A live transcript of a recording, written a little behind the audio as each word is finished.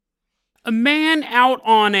A man out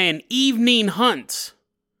on an evening hunt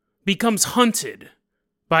becomes hunted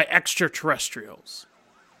by extraterrestrials.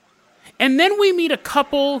 And then we meet a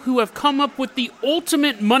couple who have come up with the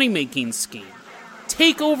ultimate money-making scheme.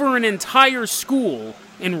 Take over an entire school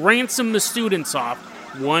and ransom the students off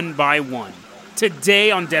one by one.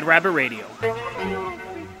 Today on Dead Rabbit Radio.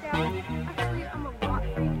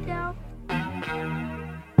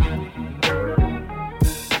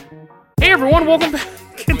 Hey everyone, welcome back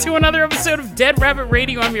to another episode of Dead Rabbit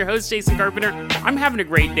Radio. I'm your host, Jason Carpenter. I'm having a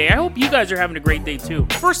great day. I hope you guys are having a great day too.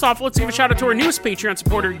 First off, let's give a shout out to our newest Patreon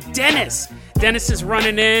supporter, Dennis. Dennis is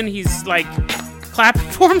running in. He's like clapping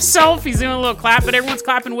for himself. He's doing a little clap, but everyone's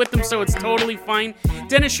clapping with him, so it's totally fine.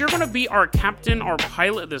 Dennis, you're going to be our captain, our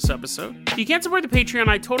pilot this episode. If you can't support the Patreon,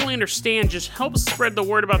 I totally understand. Just help spread the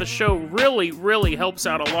word about the show. Really helps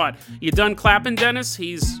out a lot. You done clapping, Dennis?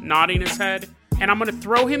 He's nodding his head. And I'm going to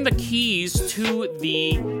throw him the keys to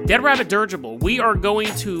the Dead Rabbit dirigible. We are going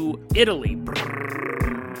to Italy.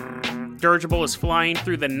 Dirigible is flying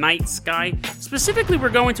through the night sky. Specifically, we're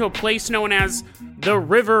going to a place known as the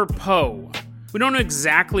River Po. We don't know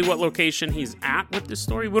exactly what location he's at with this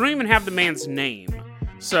story. We don't even have the man's name.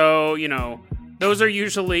 So, you know, those are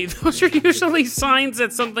usually signs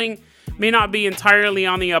that something may not be entirely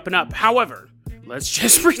on the up and up. However, let's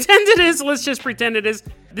just pretend it is.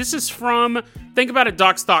 This is from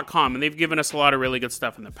thinkaboutit.docs.com, and they've given us a lot of really good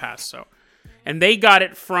stuff in the past. And they got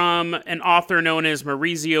it from an author known as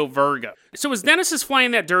Maurizio Verga. So as Dennis is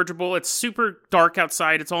flying that dirigible, it's super dark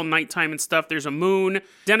outside. It's all nighttime and stuff. There's a moon.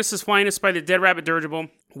 Dennis is flying us by the Dead Rabbit dirigible.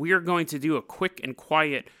 We are going to do a quick and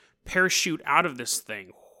quiet parachute out of this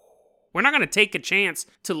thing. We're not going to take a chance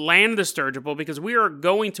to land this dirigible because we are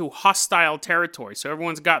going to hostile territory. So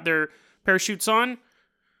everyone's got their parachutes on.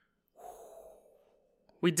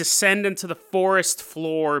 We descend into the forest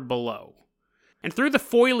floor below. And through the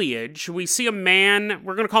foliage, we see a man.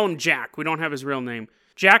 We're going to call him Jack. We don't have his real name.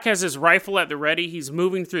 Jack has his rifle at the ready. He's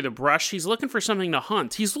moving through the brush. He's looking for something to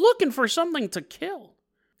hunt. He's looking for something to kill.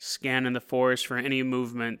 Scanning the forest for any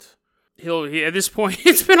movement. At this point,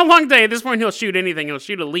 it's been a long day. At this point, he'll shoot anything. He'll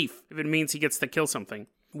shoot a leaf if it means he gets to kill something.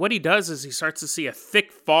 What he does is he starts to see a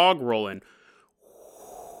thick fog roll in.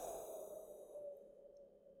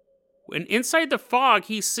 And inside the fog,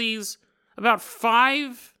 he sees about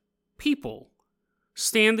 5 people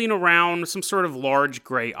standing around some sort of large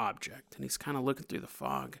gray object. And he's kind of looking through the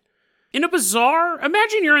fog. In a bizarre,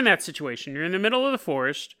 imagine you're in that situation. You're in the middle of the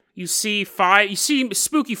forest. You see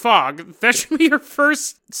spooky fog. That should be your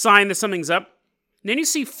first sign that something's up. And then you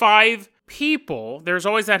see 5 people. There's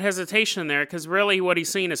always that hesitation there, because really what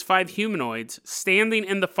he's seeing is 5 humanoids standing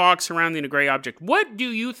in the fog surrounding a gray object. What do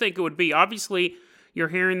you think it would be? Obviously, you're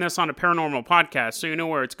hearing this on a paranormal podcast, so you know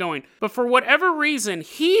where it's going. But for whatever reason,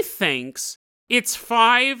 he thinks it's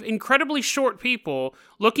 5 incredibly short people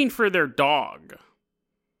looking for their dog.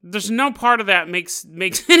 There's no part of that makes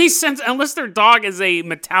any sense unless their dog is a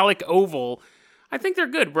metallic oval. I think they're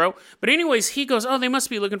good, bro. But anyways, he goes, "Oh, they must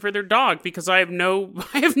be looking for their dog because I have no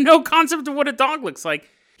concept of what a dog looks like."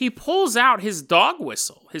 He pulls out his dog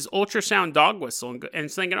whistle, his ultrasound dog whistle, and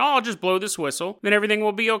is thinking, "Oh, I'll just blow this whistle, then everything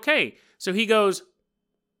will be okay." So he goes.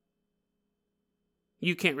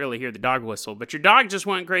 You can't really hear the dog whistle, but your dog just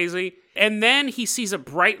went crazy. And then he sees a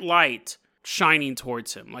bright light shining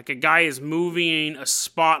towards him, like a guy is moving a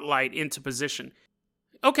spotlight into position.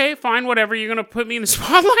 Okay, fine, whatever. You're going to put me in the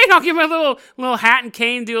spotlight? I'll give my little hat and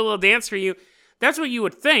cane, do a little dance for you. That's what you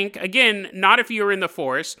would think. Again, not if you were in the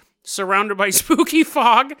forest, surrounded by spooky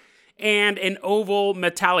fog and an oval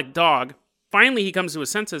metallic dog. Finally, he comes to his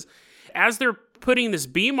senses. As they're putting this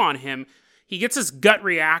beam on him, he gets his gut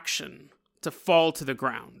reaction to fall to the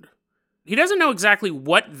ground. He doesn't know exactly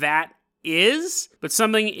what that is, but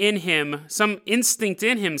something in him, some instinct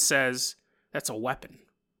in him says, that's a weapon.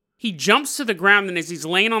 He jumps to the ground, and as he's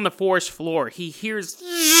laying on the forest floor, he hears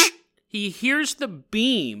the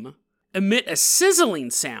beam emit a sizzling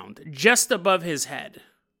sound just above his head.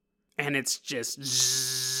 And it's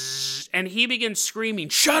just and he begins screaming,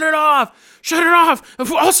 "Shut it off! Shut it off!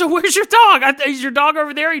 Also, where's your dog? Is your dog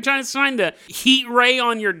over there? Are you trying to shine the heat ray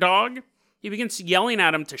on your dog?" He begins yelling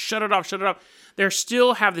at him to shut it off, shut it off. They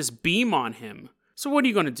still have this beam on him. So what are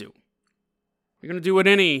you going to do? You're going to do what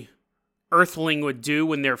any Earthling would do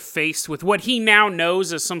when they're faced with what he now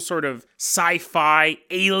knows as some sort of sci-fi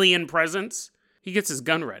alien presence. He gets his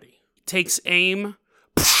gun ready, takes aim,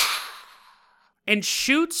 and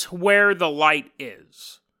shoots where the light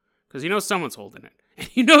is. Because he knows someone's holding it. And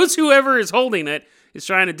he knows whoever is holding it is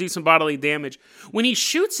trying to do some bodily damage. When he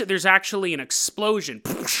shoots it, there's actually an explosion.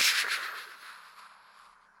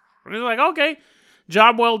 And he's like, okay.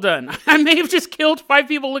 Job well done. I may have just killed 5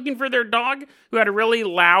 people looking for their dog who had a really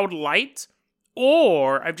loud light,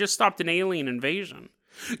 or I've just stopped an alien invasion.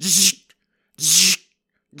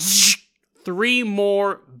 3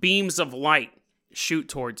 more beams of light shoot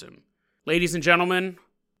towards him. Ladies and gentlemen,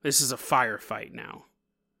 this is a firefight now.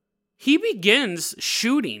 He begins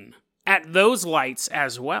shooting at those lights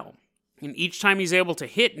as well. And each time he's able to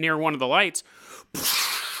hit near one of the lights,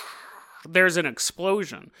 there's an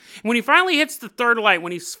explosion. When he finally hits the third light,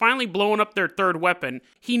 when he's finally blowing up their third weapon,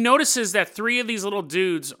 he notices that 3 of these little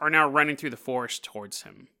dudes are now running through the forest towards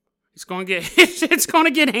him. It's going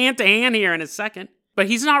to get hand to hand here in a second. But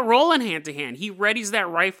he's not rolling hand to hand. He readies that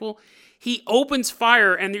rifle. He opens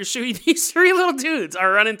fire, and they're shooting. These 3 little dudes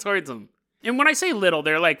are running towards him. And when I say little,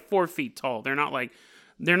 they're like 4 feet tall. They're not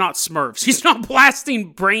Smurfs. He's not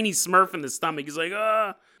blasting brainy Smurf in the stomach. He's like,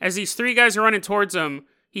 ah. As these 3 guys are running towards him,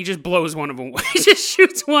 he just blows one of them away. He just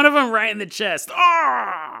shoots one of them right in the chest.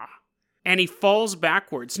 Ah! And he falls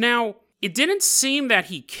backwards. Now, it didn't seem that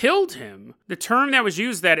he killed him. The term that was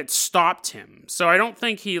used, that it stopped him. So I don't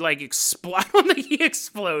think he exploded. I don't think he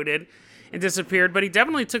exploded and disappeared, but he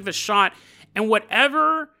definitely took the shot. And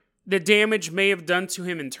whatever the damage may have done to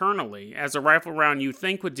him internally, as a rifle round you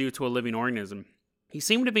think would do to a living organism, he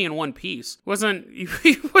seemed to be in one piece.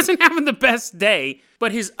 He wasn't having the best day,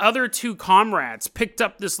 but his other 2 comrades picked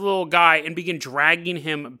up this little guy and began dragging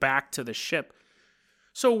him back to the ship.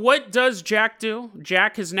 So what does Jack do?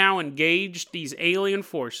 Jack has now engaged these alien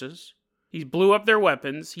forces. He blew up their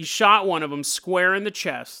weapons. He shot one of them square in the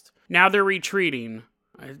chest. Now they're retreating.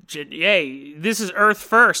 Hey, this is Earth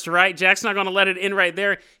first, right? Jack's not going to let it in right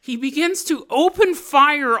there. He begins to open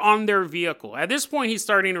fire on their vehicle. At this point, he's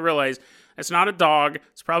starting to realize, it's not a dog.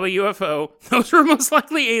 It's probably a UFO. Those were most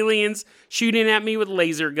likely aliens shooting at me with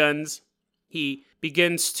laser guns. He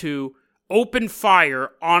begins to open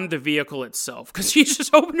fire on the vehicle itself because he's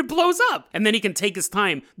just hoping it blows up. And then he can take his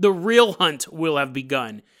time. The real hunt will have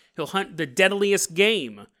begun. He'll hunt the deadliest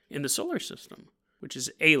game in the solar system, which is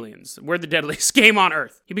aliens. We're the deadliest game on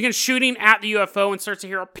Earth. He begins shooting at the UFO and starts to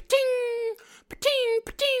hear a pa-ting, pa-ting,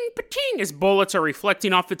 pa-ting, pa-ting as bullets are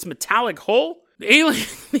reflecting off its metallic hull.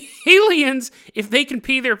 The aliens, if they can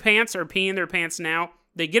pee their pants, are peeing their pants now.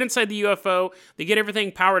 They get inside the UFO, they get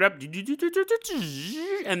everything powered up, and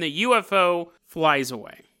the UFO flies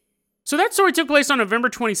away. So that story took place on November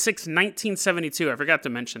 26, 1972. I forgot to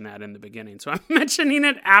mention that in the beginning. So I'm mentioning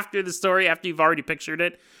it after the story, after you've already pictured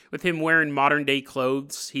it, with him wearing modern-day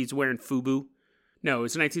clothes. He's wearing FUBU. No,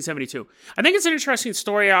 it's 1972. I think it's an interesting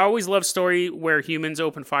story. I always love story where humans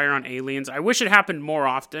open fire on aliens. I wish it happened more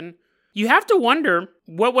often. You have to wonder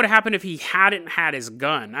what would have happened if he hadn't had his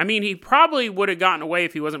gun. I mean, he probably would have gotten away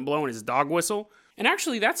if he wasn't blowing his dog whistle. And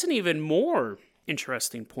actually, that's an even more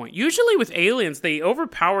interesting point. Usually with aliens, they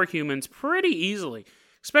overpower humans pretty easily,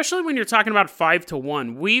 especially when you're talking about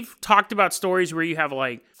 5-1. We've talked about stories where you have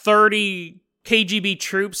 30 KGB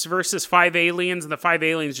troops versus 5 aliens, and the 5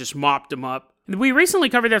 aliens just mopped them up. We recently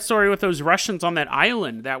covered that story with those Russians on that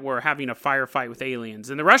island that were having a firefight with aliens,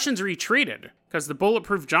 and the Russians retreated because the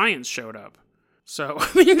bulletproof giants showed up. So,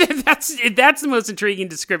 I mean, that's the most intriguing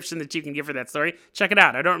description that you can give for that story. Check it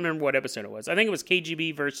out. I don't remember what episode it was. I think it was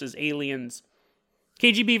KGB versus aliens.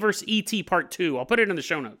 KGB versus ET Part 2. I'll put it in the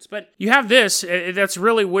show notes. But you have this. That's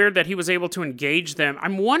really weird that he was able to engage them.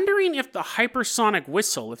 I'm wondering if the hypersonic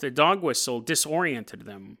whistle, if the dog whistle, disoriented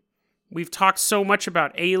them. We've talked so much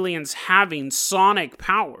about aliens having sonic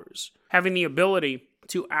powers, having the ability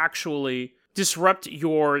to actually disrupt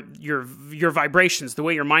your vibrations, the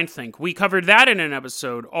way your mind thinks. We covered that in an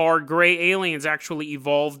episode. Are gray aliens actually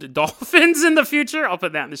evolved dolphins in the future? I'll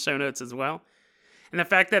put that in the show notes as well. And the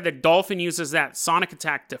fact that the dolphin uses that sonic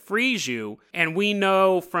attack to freeze you, and we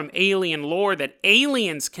know from alien lore that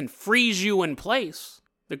aliens can freeze you in place.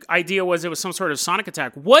 The idea was it was some sort of sonic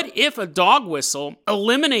attack. What if a dog whistle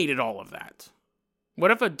eliminated all of that?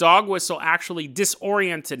 What if a dog whistle actually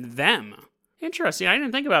disoriented them? Interesting. I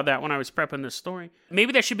didn't think about that when I was prepping this story.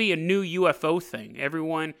 Maybe that should be a new UFO thing.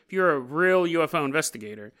 Everyone, if you're a real UFO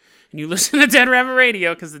investigator and you listen to Dead Rabbit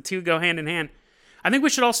Radio, because the two go hand in hand, I think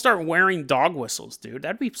we should all start wearing dog whistles, dude.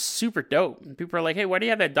 That'd be super dope. And people are like, hey, why do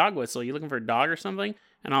you have that dog whistle? You looking for a dog or something?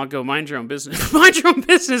 And I'll go, mind your own business. Mind your own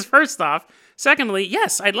business, first off. Secondly,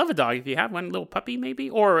 yes, I'd love a dog if you have one, little puppy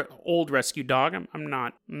maybe, or old rescue dog. I'm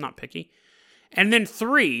not picky. And then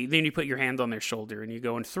 3, then you put your hand on their shoulder and you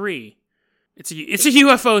go in 3. It's a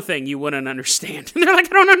UFO thing you wouldn't understand. And they're like,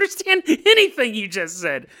 I don't understand anything you just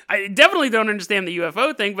said. I definitely don't understand the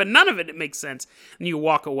UFO thing, but none of it makes sense. And you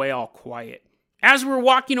walk away all quiet. As we're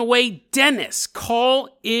walking away, Dennis, call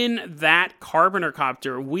in that Carboner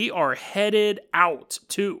copter. We are headed out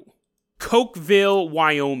to Cokeville,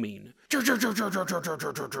 Wyoming.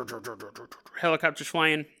 Helicopters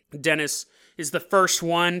flying. Dennis is the first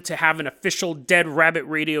one to have an official Dead Rabbit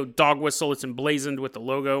Radio dog whistle. It's emblazoned with the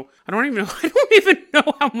logo. I don't even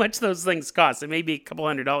know how much those things cost. It may be a couple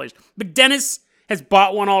 $100. But Dennis has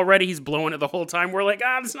bought one already. He's blowing it the whole time. We're like,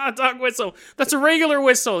 that's not a dog whistle. That's a regular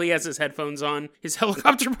whistle. He has his headphones on. His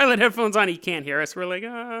helicopter pilot headphones on. He can't hear us. We're like,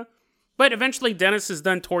 But eventually Dennis is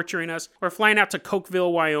done torturing us. We're flying out to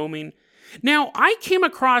Cokeville, Wyoming. Now, I came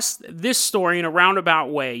across this story in a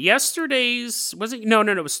roundabout way. Yesterday's,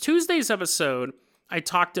 it was Tuesday's episode. I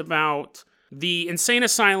talked about the insane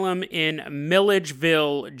asylum in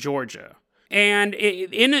Milledgeville, Georgia. And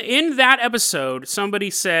in that episode,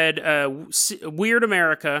 somebody said, Weird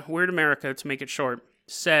America, to make it short,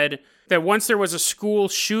 said that once there was a school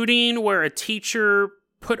shooting where a teacher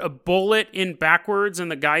put a bullet in backwards in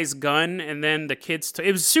the guy's gun, and then the kids...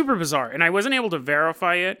 it was super bizarre, and I wasn't able to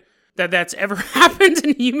verify it, that's ever happened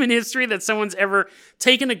in human history, that someone's ever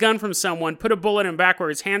taken a gun from someone, put a bullet in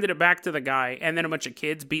backwards, handed it back to the guy, and then a bunch of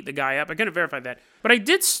kids beat the guy up. I couldn't verify that. But I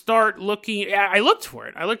did start looking... I looked for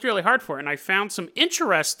it. I looked really hard for it, and I found some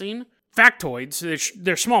interesting factoids.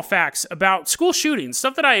 They're small facts about school shootings,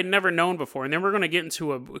 stuff that I had never known before. And then we're going to get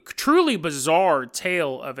into a truly bizarre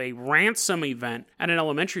tale of a ransom event at an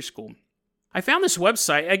elementary school. I found this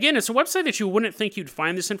website. Again, it's a website that you wouldn't think you'd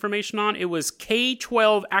find this information on. It was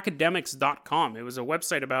K12academics.com. It was a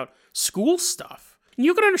website about school stuff. And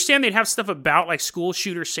you can understand they'd have stuff about like school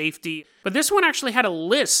shooter safety, but this one actually had a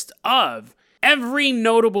list of every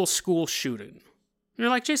notable school shooting. And you're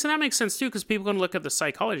like, Jason, that makes sense too, because people can look at the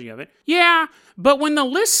psychology of it. Yeah, but when the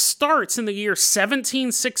list starts in the year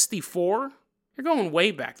 1764, you're going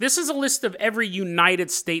way back. This is a list of every United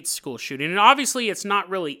States school shooting. And obviously, it's not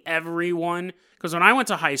really everyone, because when I went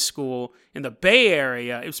to high school in the Bay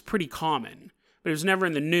Area, it was pretty common. But it was never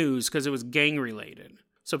in the news because it was gang-related.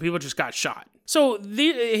 So people just got shot. So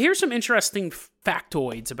here's some interesting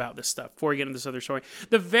factoids about this stuff before we get into this other story.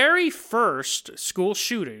 The very first school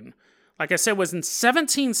shooting, like I said, was in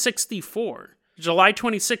 1764. July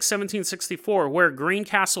 26, 1764, where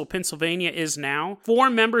Greencastle, Pennsylvania is now. 4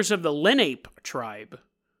 members of the Lenape tribe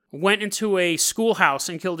went into a schoolhouse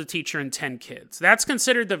and killed a teacher and 10 kids. That's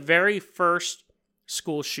considered the very first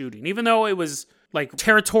school shooting. Even though it was like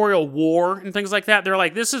territorial war and things like that, they're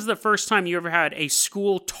like, this is the first time you ever had a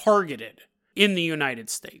school targeted in the United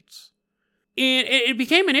States. It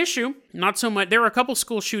became an issue, not so much. There were a couple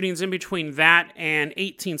school shootings in between that and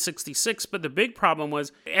 1866, but the big problem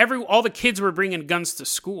was all the kids were bringing guns to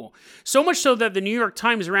school. So much so that the New York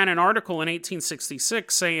Times ran an article in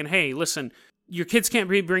 1866 saying, hey, listen, your kids can't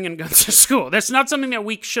be bringing guns to school. That's not something that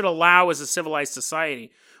we should allow as a civilized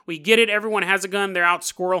society. We get it, everyone has a gun, they're out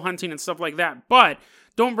squirrel hunting and stuff like that, but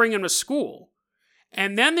don't bring them to school.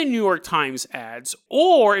 And then the New York Times adds,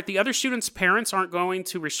 or if the other students' parents aren't going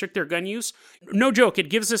to restrict their gun use, no joke, it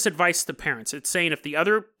gives this advice to parents. It's saying if the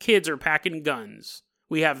other kids are packing guns,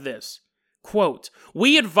 we have this, quote,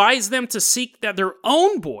 we advise them to seek that their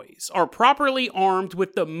own boys are properly armed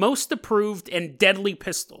with the most approved and deadly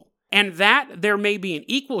pistol, and that there may be an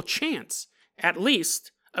equal chance, at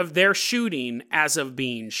least, of their shooting as of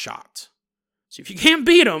being shot. So if you can't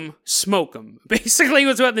beat them, smoke them. Basically,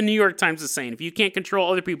 was what the New York Times is saying. If you can't control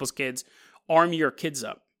other people's kids, arm your kids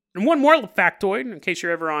up. And one more factoid, in case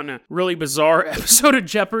you're ever on a really bizarre episode of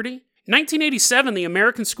Jeopardy. In 1987, the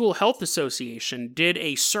American School Health Association did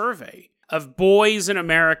a survey of boys in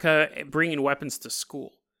America bringing weapons to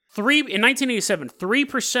school. In 1987,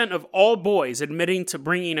 3% of all boys admitting to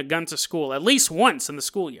bringing a gun to school at least once in the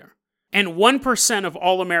school year. And 1% of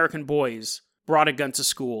all American boys brought a gun to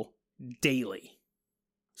school daily.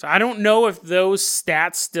 So I don't know if those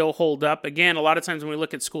stats still hold up. Again, a lot of times when we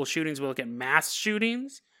look at school shootings, we look at mass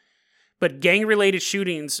shootings. But gang-related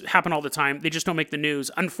shootings happen all the time. They just don't make the news,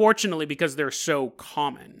 unfortunately, because they're so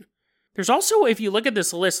common. There's also, if you look at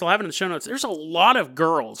this list, I'll have it in the show notes, there's a lot of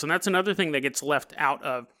girls, and that's another thing that gets left out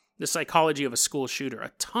of the psychology of a school shooter.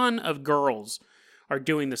 A ton of girls are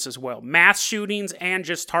doing this as well. Mass shootings and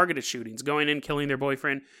just targeted shootings. Going in, killing their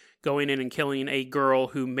boyfriend, going in and killing a girl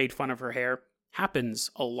who made fun of her hair.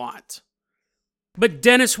 Happens a lot. But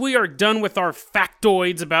Dennis, we are done with our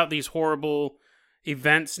factoids about these horrible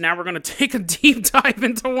events. Now we're going to take a deep dive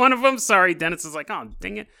into one of them. Sorry, Dennis is like, oh,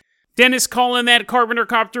 dang it. Dennis, calling that Carpenter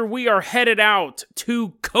Copter. We are headed out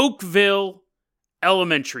to Cokeville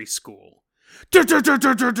Elementary School.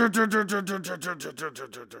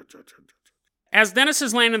 As Dennis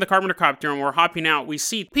is landing the Carpenter Copter and we're hopping out, we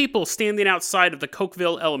see people standing outside of the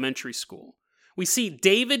Cokeville Elementary School. We see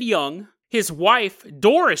David Young, his wife,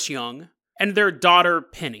 Doris Young, and their daughter,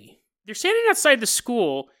 Penny. They're standing outside the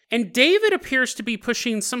school, And David appears to be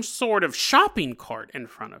pushing some sort of shopping cart in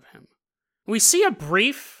front of him. We see a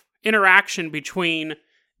brief interaction between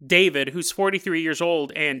David, who's 43 years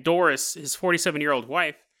old, and Doris, his 47-year-old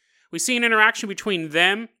wife. We see an interaction between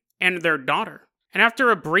them and their daughter. And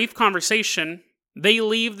after a brief conversation, they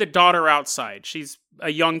leave the daughter outside. She's a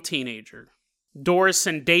young teenager. Doris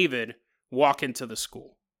and David walk into the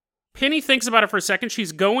school. Penny thinks about it for a second.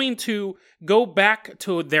 She's going to go back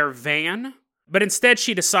to their van, but instead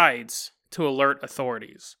she decides to alert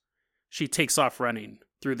authorities. She takes off running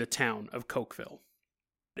through the town of Cokeville.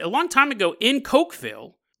 A long time ago in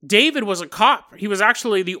Cokeville, David was a cop. He was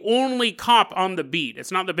actually the only cop on the beat.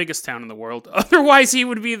 It's not the biggest town in the world. Otherwise, he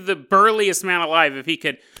would be the burliest man alive if he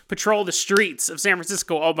could patrol the streets of San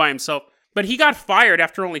Francisco all by himself. But he got fired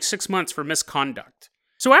after only 6 months for misconduct.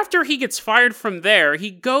 So after he gets fired from there, he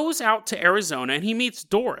goes out to Arizona and he meets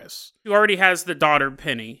Doris, who already has the daughter,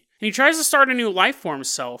 Penny. And he tries to start a new life for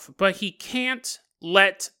himself, but he can't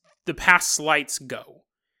let the past slights go.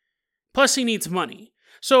 Plus, he needs money.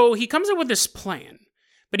 So he comes up with this plan,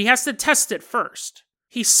 but he has to test it first.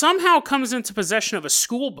 He somehow comes into possession of a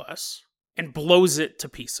school bus and blows it to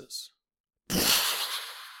pieces.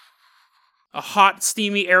 A hot,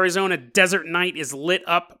 steamy Arizona desert night is lit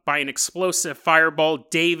up by an explosive fireball.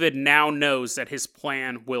 David now knows that his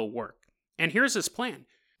plan will work. And here's his plan.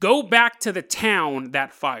 Go back to the town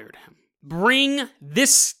that fired him. Bring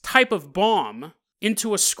this type of bomb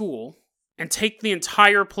into a school and take the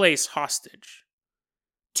entire place hostage.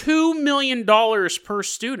 $2 million per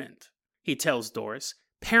student, he tells Doris.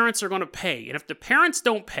 Parents are going to pay. And if the parents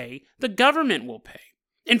don't pay, the government will pay.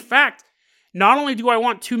 In fact, not only do I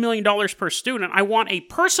want $2 million per student, I want a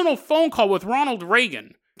personal phone call with Ronald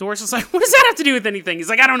Reagan. Doris is like, what does that have to do with anything? He's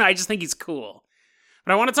like, I don't know, I just think he's cool.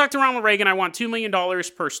 But I want to talk to Ronald Reagan. I want $2 million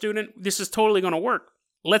per student. This is totally going to work.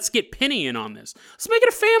 Let's get Penny in on this. Let's make it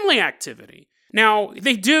a family activity. Now,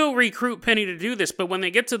 they do recruit Penny to do this, but when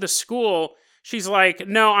they get to the school, she's like,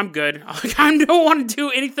 no, I'm good. I don't want to do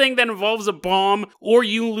anything that involves a bomb or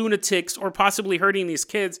you lunatics or possibly hurting these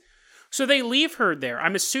kids. So they leave her there.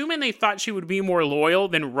 I'm assuming they thought she would be more loyal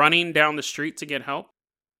than running down the street to get help.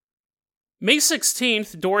 May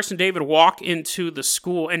 16th, Doris and David walk into the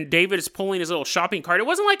school, and David is pulling his little shopping cart. It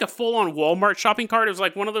wasn't like a full-on Walmart shopping cart. It was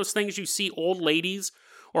like one of those things you see old ladies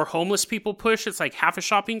or homeless people push. It's like half a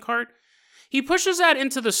shopping cart. He pushes that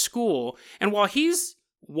into the school, and while he's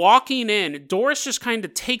walking in, Doris just kind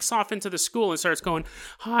of takes off into the school and starts going,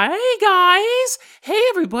 hi guys, hey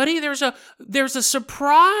everybody, there's a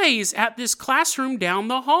surprise at this classroom down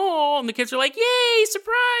the hall. And the kids are like, yay,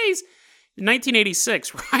 surprise. In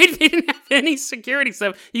 1986, right? They didn't have any security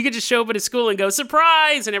stuff. You could just show up at a school and go,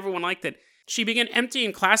 surprise, and everyone liked it. She began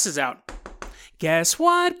emptying classes out. Guess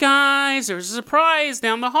what, guys? There's a surprise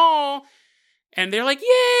down the hall. And they're like,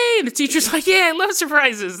 yay! And the teacher's like, yeah, I love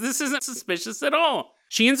surprises. This isn't suspicious at all.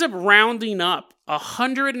 She ends up rounding up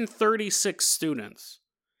 136 students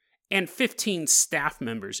and 15 staff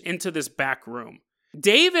members into this back room.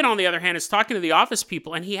 David, on the other hand, is talking to the office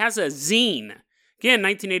people, and he has a zine. Again,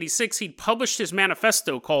 1986, he published his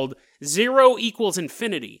manifesto called Zero Equals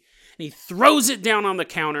Infinity. And he throws it down on the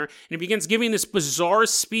counter, and he begins giving this bizarre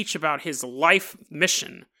speech about his life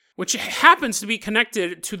mission, which happens to be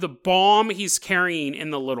connected to the bomb he's carrying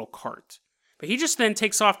in the little cart. But he just then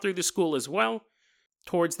takes off through the school as well,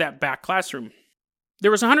 towards that back classroom.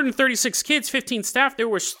 There was 136 kids, 15 staff. There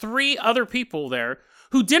was 3 other people there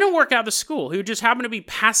who didn't work out the school, who just happened to be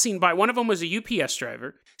passing by. One of them was a UPS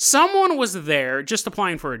driver. Someone was there just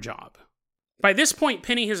applying for a job. By this point,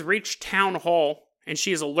 Penny has reached town hall, and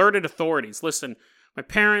she has alerted authorities. Listen, my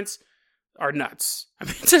parents are nuts. I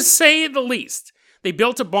mean, to say the least. They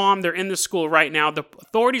built a bomb. They're in the school right now. The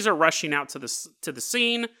authorities are rushing out to the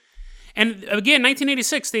scene. And again,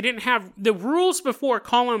 1986, they didn't have... The rules before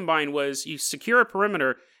Columbine was you secure a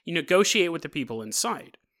perimeter, you negotiate with the people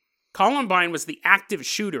inside. Columbine was the active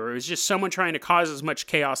shooter. It was just someone trying to cause as much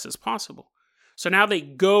chaos as possible. So now they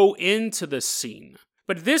go into the scene.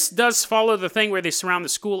 But this does follow the thing where they surround the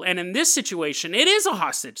school. And in this situation, it is a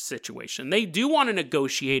hostage situation. They do want to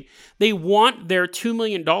negotiate. They want their $2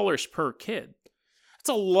 million per kid. That's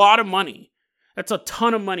a lot of money. That's a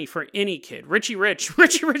ton of money for any kid. Richie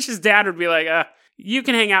Rich's dad would be like, you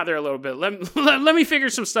can hang out there a little bit. Let me figure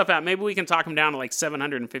some stuff out. Maybe we can talk him down to like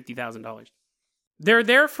 $750,000. They're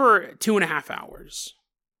there for 2.5 hours.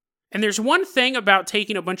 And there's one thing about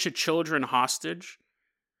taking a bunch of children hostage.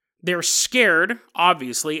 They're scared,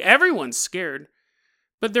 obviously. Everyone's scared.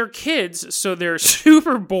 But they're kids, so they're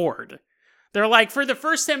super bored. They're like, for the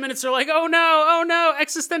first 10 minutes, they're like, oh no,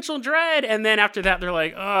 existential dread. And then after that, they're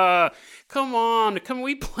like, Come on, can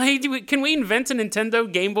we play? Can we invent a Nintendo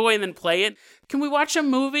Game Boy and then play it? Can we watch a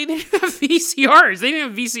movie? They didn't have VCRs. They didn't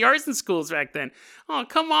have VCRs in schools back then. Oh,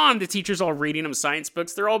 come on. The teacher's all reading them science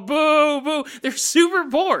books. They're all boo, boo. They're super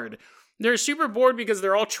bored. They're super bored because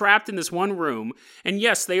they're all trapped in this one room. And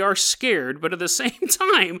yes, they are scared, but at the same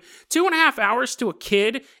time, 2.5 hours to a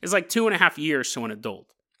kid is like 2.5 years to an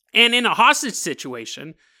adult. And in a hostage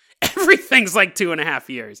situation, everything's like 2.5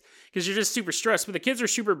 years because you're just super stressed. But the kids are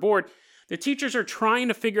super bored. The teachers are trying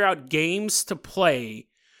to figure out games to play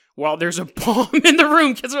while there's a bomb in the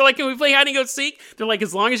room. Kids are like, can we play hide and go seek? They're like,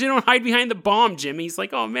 as long as you don't hide behind the bomb, Jimmy. He's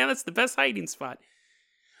like, oh man, that's the best hiding spot.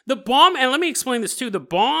 The bomb, and let me explain this too, the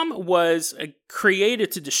bomb was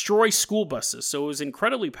created to destroy school buses, so it was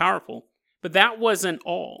incredibly powerful. But that wasn't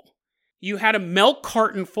all. You had a milk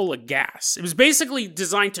carton full of gas. It was basically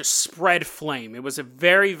designed to spread flame. It was a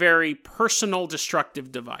very, very personal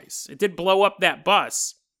destructive device. It did blow up that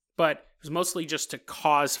bus, but it was mostly just to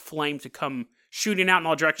cause flame to come shooting out in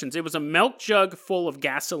all directions. It was a milk jug full of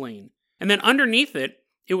gasoline. And then underneath it,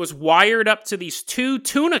 it was wired up to these 2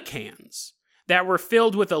 tuna cans that were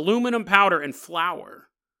filled with aluminum powder and flour.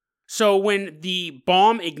 So when the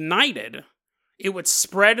bomb ignited, it would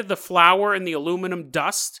spread the flour and the aluminum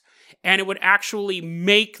dust, and it would actually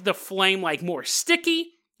make the flame like more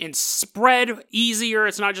sticky and spread easier.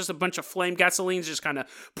 It's not just a bunch of flame. Gasoline's just kind of...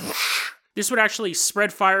 This would actually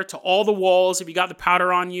spread fire to all the walls. If you got the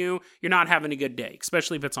powder on you, you're not having a good day,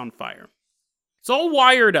 especially if it's on fire. It's all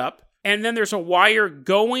wired up, and then there's a wire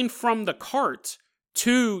going from the cart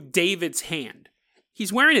to David's hand.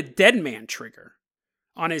 He's wearing a dead man trigger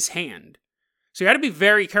on his hand. So you got to be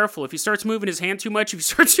very careful. If he starts moving his hand too much, if he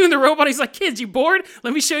starts doing the robot, he's like, kids, you bored?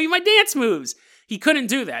 Let me show you my dance moves. He couldn't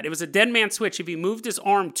do that. It was a dead man switch. If he moved his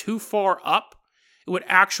arm too far up, it would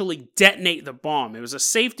actually detonate the bomb. It was a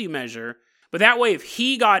safety measure, but that way if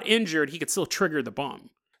he got injured, he could still trigger the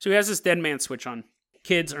bomb. So he has this dead man switch on.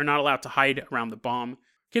 Kids are not allowed to hide around the bomb.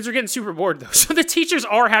 Kids are getting super bored though, so the teachers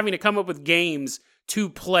are having to come up with games to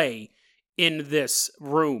play in this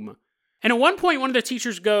room. And at one point, one of the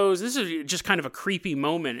teachers goes, this is just kind of a creepy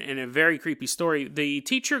moment and a very creepy story. The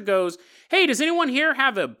teacher goes, hey, does anyone here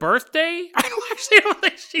have a birthday? I don't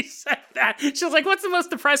think she said that. She was like, what's the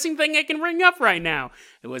most depressing thing I can bring up right now?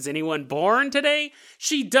 Was anyone born today?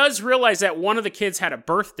 She does realize that one of the kids had a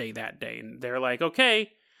birthday that day. And they're like,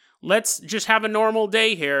 okay, let's just have a normal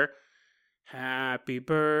day here. Happy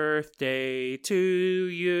birthday to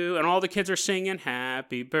you. And all the kids are singing,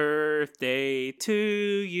 happy birthday to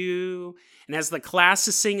you. And as the class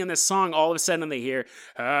is singing this song, all of a sudden they hear,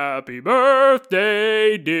 happy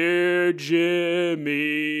birthday, dear Jimmy.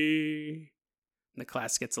 And the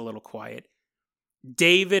class gets a little quiet.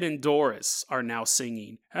 David and Doris are now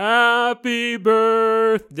singing, happy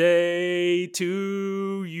birthday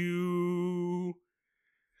to you.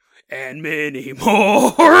 And many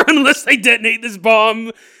more, unless they detonate this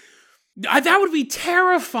bomb. That would be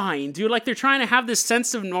terrifying, dude. Like, they're trying to have this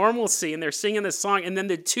sense of normalcy, and they're singing this song, and then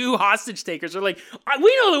the 2 hostage takers are like,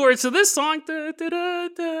 we know the words to this song. Da, da, da,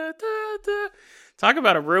 da, da, da. Talk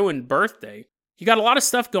about a ruined birthday. You got a lot of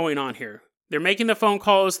stuff going on here. They're making the phone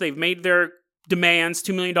calls. They've made their demands,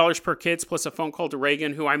 $2 million per kids, plus a phone call to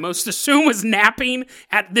Reagan, who I most assume was napping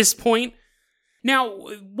at this point. Now,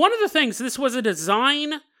 one of the things, this was a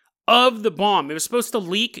design of the bomb. It was supposed to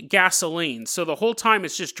leak gasoline. So the whole time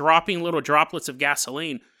it's just dropping little droplets of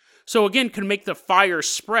gasoline. So again, could make the fire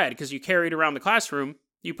spread because you carry it around the classroom.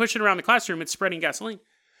 You push it around the classroom, it's spreading gasoline.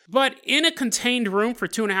 But in a contained room for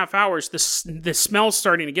 2.5 hours, the smell's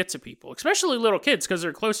starting to get to people, especially little kids because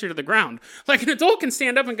they're closer to the ground. Like, an adult can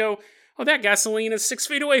stand up and go, oh, that gasoline is 6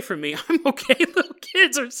 feet away from me. I'm okay. Little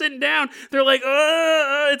kids are sitting down. They're like,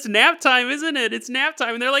 it's nap time, isn't it? It's nap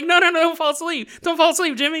time. And they're like, no, don't fall asleep. Don't fall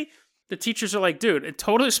asleep, Jimmy. The teachers are like, dude, it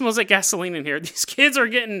totally smells like gasoline in here. These kids are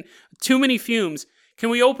getting too many fumes. Can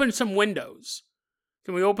we open some windows?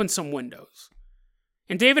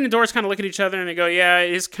 And David and Doris kind of look at each other and they go, yeah,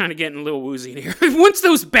 it's kind of getting a little woozy in here. Once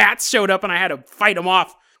those bats showed up and I had to fight them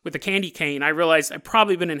off with a candy cane, I realized I'd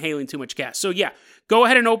probably been inhaling too much gas. So yeah, go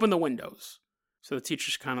ahead and open the windows. So the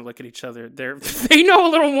teachers kind of look at each other. They know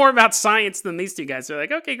a little more about science than these 2 guys. They're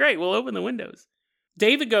like, okay, great, we'll open the windows.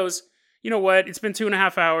 David goes, you know what? It's been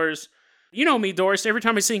 2.5 hours. You know me, Doris. Every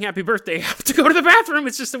time I sing happy birthday, I have to go to the bathroom.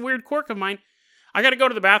 It's just a weird quirk of mine. I got to go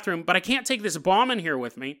to the bathroom, but I can't take this bomb in here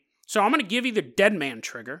with me. So I'm going to give you the dead man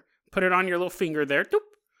trigger. Put it on your little finger there. Doop.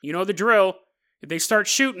 You know the drill. If they start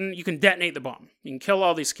shooting, you can detonate the bomb. You can kill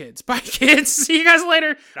all these kids. Bye, kids. See you guys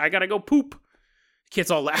later. I got to go poop.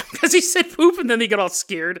 Kids all laugh because he said poop, and then they get all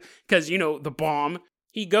scared because, the bomb.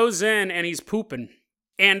 He goes in and he's pooping.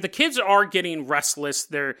 And the kids are getting restless.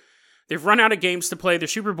 They're They've run out of games to play. They're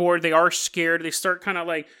super bored. They are scared. They start kind of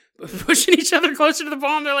like pushing each other closer to the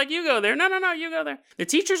bomb. They're like, you go there. No, you go there. The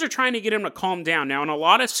teachers are trying to get them to calm down. Now, in a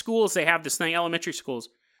lot of schools, they have this thing, elementary schools,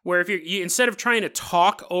 where if you instead of trying to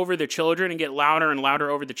talk over the children and get louder and louder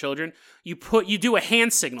over the children, you do a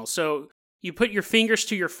hand signal. So you put your fingers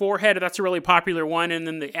to your forehead. That's a really popular one. And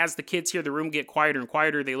then as the kids hear the room get quieter and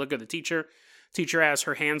quieter, they look at the teacher. Teacher has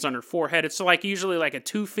her hands on her forehead. It's like usually like a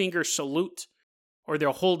 2-finger salute, or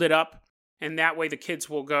they'll hold it up. And that way the kids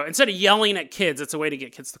will go, instead of yelling at kids, it's a way to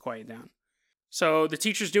get kids to quiet down. So the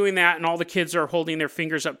teacher's doing that, and all the kids are holding their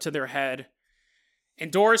fingers up to their head.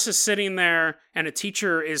 And Doris is sitting there, and a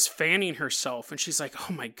teacher is fanning herself. And she's like,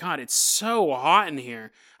 oh my God, it's so hot in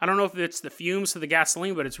here. I don't know if it's the fumes of the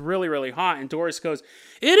gasoline, but it's really, really hot. And Doris goes,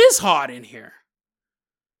 it is hot in here.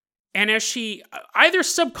 And as she, either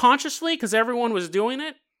subconsciously, because everyone was doing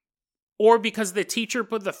it, or because the teacher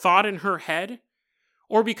put the thought in her head,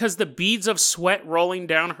 or because the beads of sweat rolling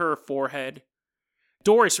down her forehead,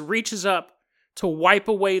 Doris reaches up to wipe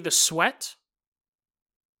away the sweat,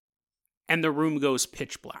 and the room goes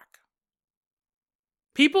pitch black.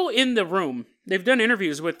 People in the room, they've done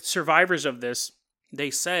interviews with survivors of this,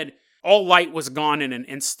 they said all light was gone in an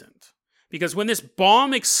instant. Because when this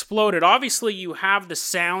bomb exploded, obviously you have the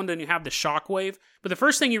sound and you have the shockwave, but the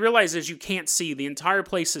first thing you realize is you can't see. The entire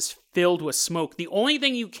place is filled with smoke. The only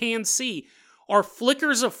thing you can see are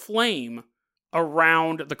flickers of flame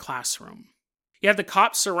around the classroom. You have the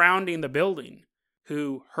cops surrounding the building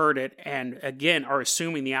who heard it and, again, are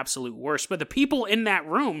assuming the absolute worst. But the people in that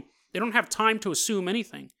room, they don't have time to assume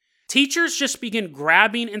anything. Teachers just begin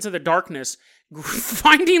grabbing into the darkness,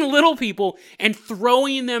 finding little people, and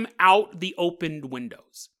throwing them out the opened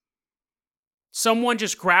windows. Someone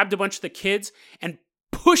just grabbed a bunch of the kids and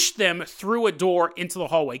pushed them through a door into the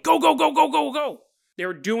hallway. Go, go, go, go, go, go! They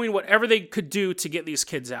were doing whatever they could do to get these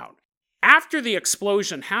kids out. After the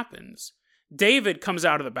explosion happens, David comes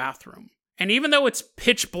out of the bathroom. And even though it's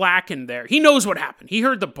pitch black in there, he knows what happened. He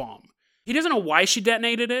heard the bomb. He doesn't know why she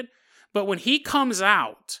detonated it, but when he comes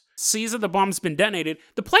out, sees that the bomb's been detonated,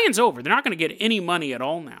 the plan's over. They're not going to get any money at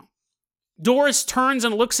all now. Doris turns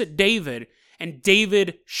and looks at David, and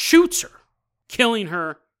David shoots her, killing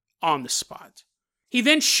her on the spot. He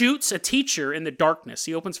then shoots a teacher in the darkness.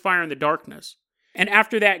 He opens fire in the darkness. And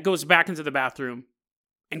after that, goes back into the bathroom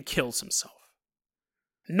and kills himself.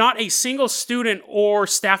 Not a single student or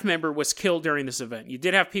staff member was killed during this event. You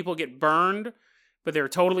did have people get burned, but they were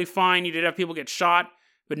totally fine. You did have people get shot,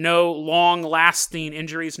 but no long-lasting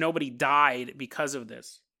injuries. Nobody died because of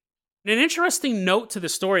this. And an interesting note to the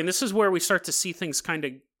story, and this is where we start to see things kind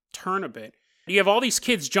of turn a bit. You have all these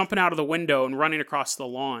kids jumping out of the window and running across the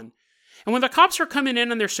lawn. And when the cops are coming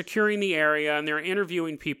in and they're securing the area and they're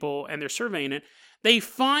interviewing people and they're surveying it, they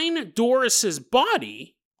find Doris's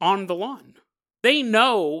body on the lawn. They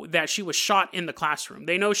know that she was shot in the classroom.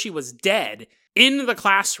 They know she was dead in the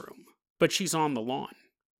classroom, but she's on the lawn.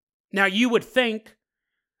 Now, you would think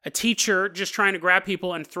a teacher just trying to grab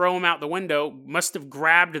people and throw them out the window must have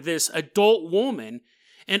grabbed this adult woman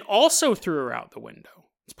and also threw her out the window.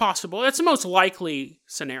 It's possible. That's the most likely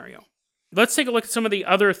scenario. Let's take a look at some of the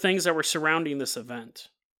other things that were surrounding this event.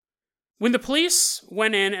 When the police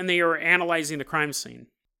went in and they were analyzing the crime scene,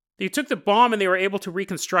 they took the bomb and they were able to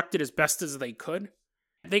reconstruct it as best as they could.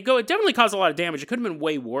 It definitely caused a lot of damage. It could have been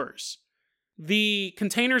way worse. The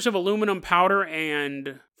containers of aluminum powder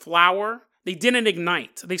and flour, they didn't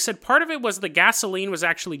ignite. They said part of it was the gasoline was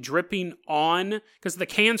actually dripping on, because the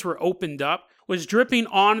cans were opened up, was dripping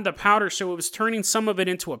on the powder, so it was turning some of it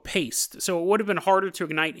into a paste. So it would have been harder to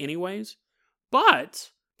ignite anyways.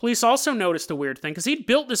 But police also noticed a weird thing, because he'd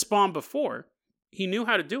built this bomb before. He knew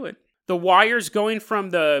how to do it. The wires going from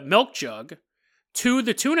the milk jug to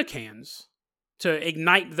the tuna cans to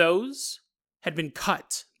ignite those had been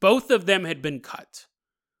cut. Both of them had been cut.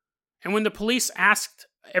 And when the police asked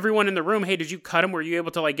everyone in the room, hey, did you cut them? Were you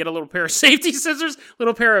able to get a little pair of safety scissors,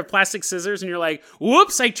 little pair of plastic scissors? And you're like,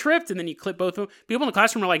 whoops, I tripped. And then you clip both of them. People in the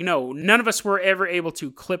classroom were like, no, none of us were ever able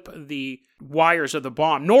to clip the wires of the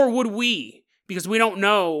bomb, nor would we, because we don't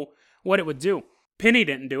know what it would do. Penny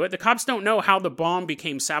didn't do it. The cops don't know how the bomb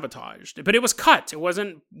became sabotaged, but it was cut. It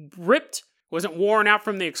wasn't ripped. It wasn't worn out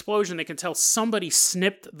from the explosion. They can tell somebody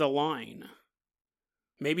snipped the line.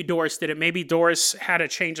 Maybe Doris did it. Maybe Doris had a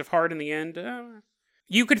change of heart in the end.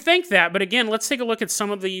 You could think that, but again, let's take a look at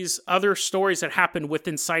some of these other stories that happened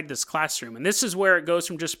inside this classroom. And this is where it goes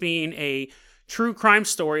from just being a true crime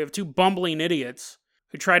story of two bumbling idiots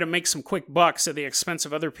who try to make some quick bucks at the expense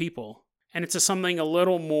of other people, and it's something a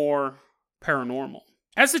little more paranormal.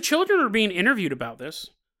 As the children are being interviewed about this,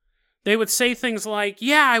 They would say things like,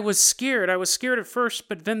 yeah, I was scared. I was scared at first,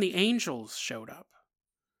 but then the angels showed up.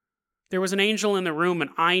 There was an angel in the room,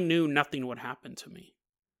 and I knew nothing would happen to me.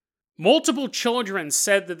 Multiple children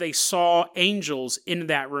said that they saw angels in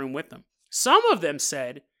that room with them. Some of them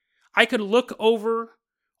said, I could look over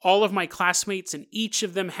all of my classmates, and each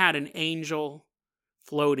of them had an angel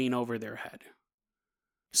floating over their head.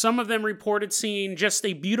 Some of them reported seeing just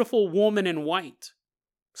a beautiful woman in white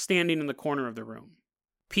standing in the corner of the room,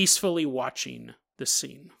 peacefully watching the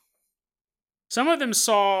scene. Some of them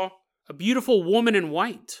saw a beautiful woman in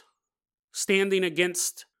white standing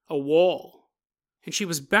against a wall, and she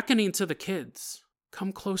was beckoning to the kids,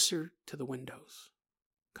 come closer to the windows.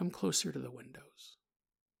 Come closer to the windows.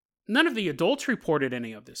 None of the adults reported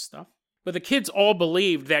any of this stuff, but the kids all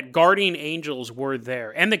believed that guardian angels were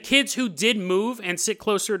there. And the kids who did move and sit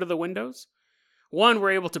closer to the windows, one,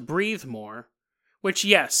 were able to breathe more, which,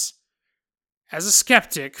 yes, as a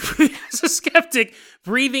skeptic,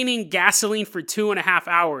 breathing in gasoline for 2.5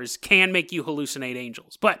 hours can make you hallucinate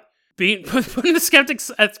angels. But putting the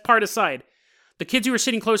skeptics part aside, the kids who were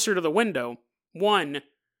sitting closer to the window, one,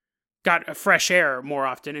 got a fresh air more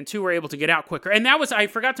often, and two, were able to get out quicker. And that was, I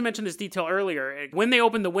forgot to mention this detail earlier, when they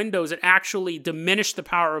opened the windows, it actually diminished the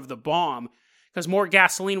power of the bomb, because more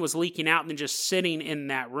gasoline was leaking out than just sitting in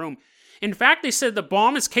that room. In fact, they said the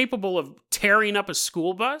bomb is capable of tearing up a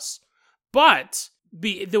school bus, but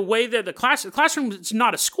the way that the classroom is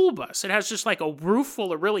not a school bus. It has just like a roof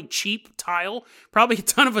full of really cheap tile, probably a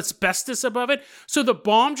ton of asbestos above it. So the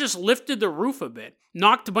bomb just lifted the roof a bit,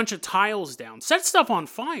 knocked a bunch of tiles down, set stuff on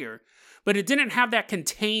fire, but it didn't have that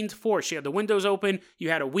contained force. You had the windows open, you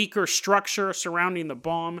had a weaker structure surrounding the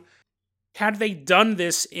bomb. Had they done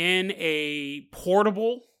this in a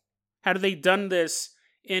portable, had they done this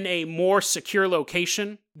in a more secure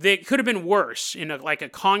location, they could have been worse. In a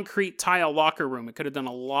concrete tile locker room, it could have done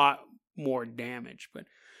a lot more damage. But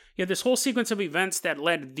you had this whole sequence of events that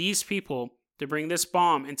led these people to bring this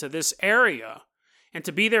bomb into this area, and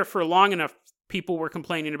to be there for long enough, people were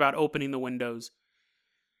complaining about opening the windows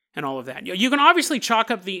and all of that. You can obviously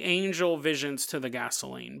chalk up the angel visions to the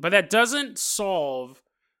gasoline, but that doesn't solve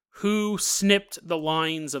who snipped the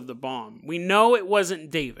lines of the bomb. We know it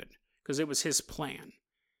wasn't David, because it was his plan.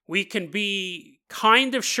 We can be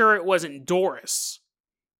kind of sure it wasn't Doris,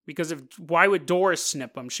 because why would Doris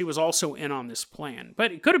snip them? She was also in on this plan.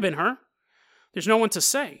 But it could have been her. There's no one to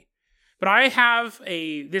say. But I have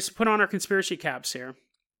this put on our conspiracy caps here.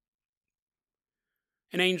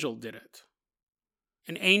 An angel did it.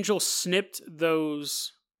 An angel snipped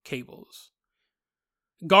those cables.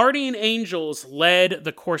 Guardian angels led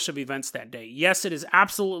the course of events that day. Yes, it is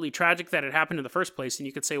absolutely tragic that it happened in the first place, and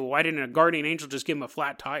you could say, well, why didn't a guardian angel just give him a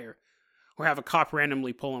flat tire? Or have a cop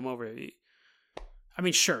randomly pull him over? I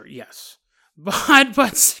mean, sure, yes.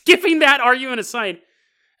 But skipping that argument aside,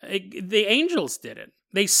 the angels did it.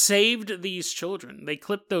 They saved these children. They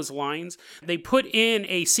clipped those lines. They put in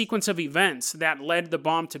a sequence of events that led the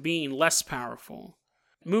bomb to being less powerful.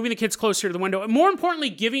 Moving the kids closer to the window, and more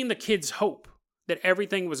importantly, giving the kids hope that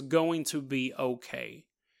everything was going to be okay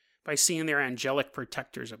by seeing their angelic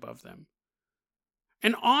protectors above them.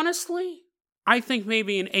 And honestly, I think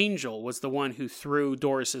maybe an angel was the one who threw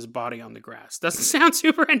Doris's body on the grass. Doesn't sound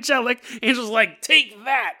super angelic. Angel's like, take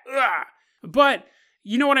that! Ugh! But,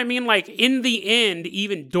 you know what I mean? Like, in the end,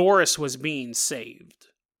 even Doris was being saved.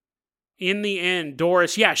 In the end,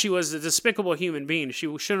 Doris, yeah, she was a despicable human being. She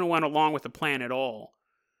shouldn't have went along with the plan at all.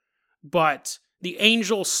 But the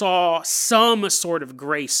angel saw some sort of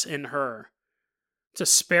grace in her to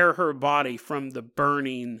spare her body from the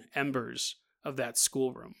burning embers of that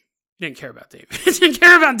schoolroom. He didn't care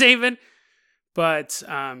about David. But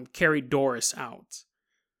carried Doris out.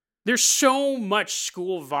 There's so much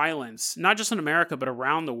school violence, not just in America, but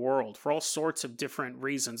around the world, for all sorts of different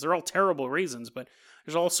reasons. They're all terrible reasons, but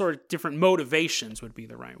there's all sorts of different motivations would be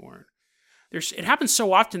the right word. It happens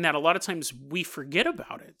so often that a lot of times we forget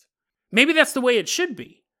about it. Maybe that's the way it should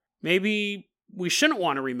be. Maybe we shouldn't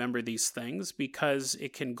want to remember these things because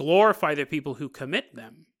it can glorify the people who commit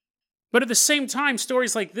them. But at the same time,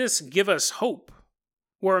 stories like this give us hope,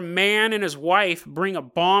 where a man and his wife bring a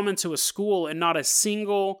bomb into a school and not a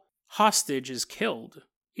single hostage is killed,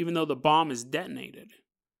 even though the bomb is detonated.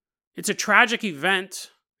 It's a tragic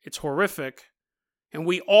event, it's horrific, and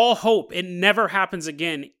we all hope it never happens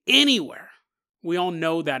again anywhere. We all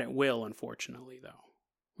know that it will, unfortunately, though.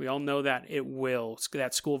 We all know that it will,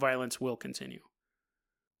 that school violence will continue.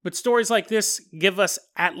 But stories like this give us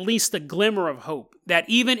at least a glimmer of hope that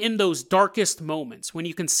even in those darkest moments, when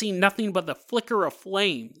you can see nothing but the flicker of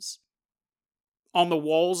flames on the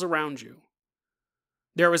walls around you,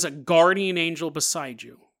 there is a guardian angel beside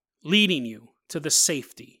you, leading you to the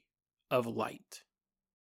safety of light.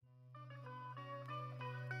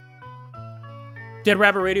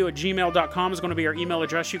 DeadRabbitRadio@gmail.com is going to be our email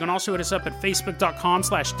address. You can also hit us up at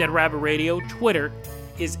Facebook.com/DeadRabbitRadio. Twitter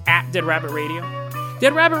is @DeadRabbitRadio.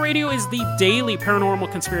 Dead Rabbit Radio is the daily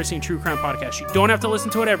paranormal conspiracy and true crime podcast. You don't have to listen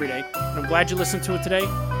to it every day, but I'm glad you listened to it today.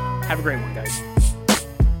 Have a great one, guys.